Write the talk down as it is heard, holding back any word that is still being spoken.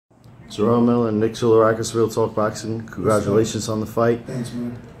Jerome Miller and Nick Chularakis, Real Talk Boxing. Congratulations on the fight. Thanks,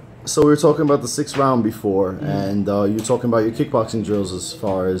 man. So we were talking about the 6th round before, and you were talking about your kickboxing drills as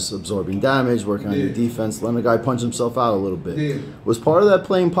far as absorbing damage, working on your defense, letting the guy punch himself out a little bit. Was part of that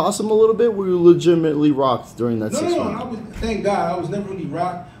playing possum a little bit? Were you legitimately rocked during that 6th round? Thank God, I was never really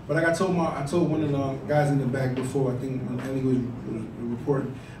rocked. But like I told one of the guys in the back before, I think when Ellie was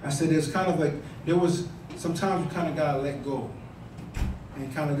reporting, I said there's kind of like, there was, sometimes you kind of got to let go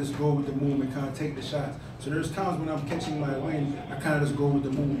and kind of just go with the movement, kind of take the shots. So there's times when I'm catching my wind, I kind of just go with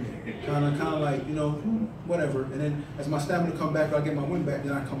the movement, kind of like, you know, whatever. And then as my stamina come back, I get my wind back,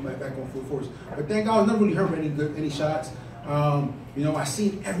 then I come back on full force. But thank God I was never really hurt any shots. You know, I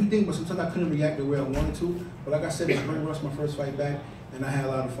seen everything, but sometimes I couldn't react the way I wanted to. But like I said, it's Brain Rush, my first fight back, and I had a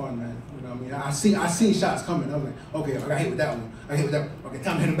lot of fun, man. You know what I mean? I seen shots coming. I was like, okay, I got hit with that one. I hit with that one. Okay,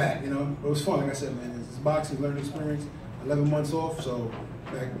 time to hit him back, you know? But it was fun, like I said, man. It's boxing, learning experience. 11 months off, so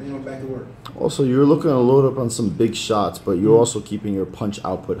back to work. Also, you're looking to load up on some big shots, but you're also keeping your punch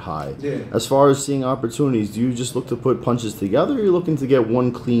output high. As far as seeing opportunities, do you just look to put punches together, or are you looking to get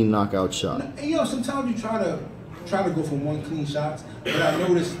one clean knockout shot? You know, sometimes you try to go for one clean shot, but I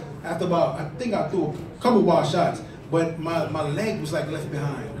noticed after about, I think I threw a couple wild shots, but my leg was like left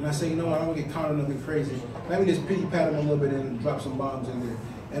behind. And I said, you know what, I don't want to get caught on nothing crazy. Let me just pity pat him a little bit and drop some bombs in there.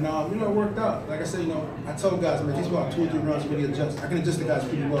 And you know, it worked out. Like I said, you know, I told guys, man, it takes about 2 or 3 rounds to really adjust. I can adjust the guys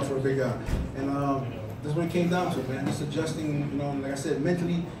pretty well for a big guy. And that's what it came down to, man. Just adjusting, you know, like I said,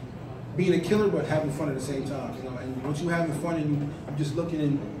 mentally being a killer, but having fun at the same time. You know, and once you're having fun and you're just looking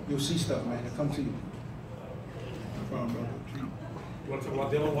and you'll see stuff, man. It'll come to you. No problem, bro. You want to talk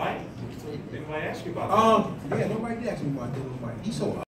about Dylan White? Anybody ask you about that? Yeah, nobody did ask me about Dylan White. He's so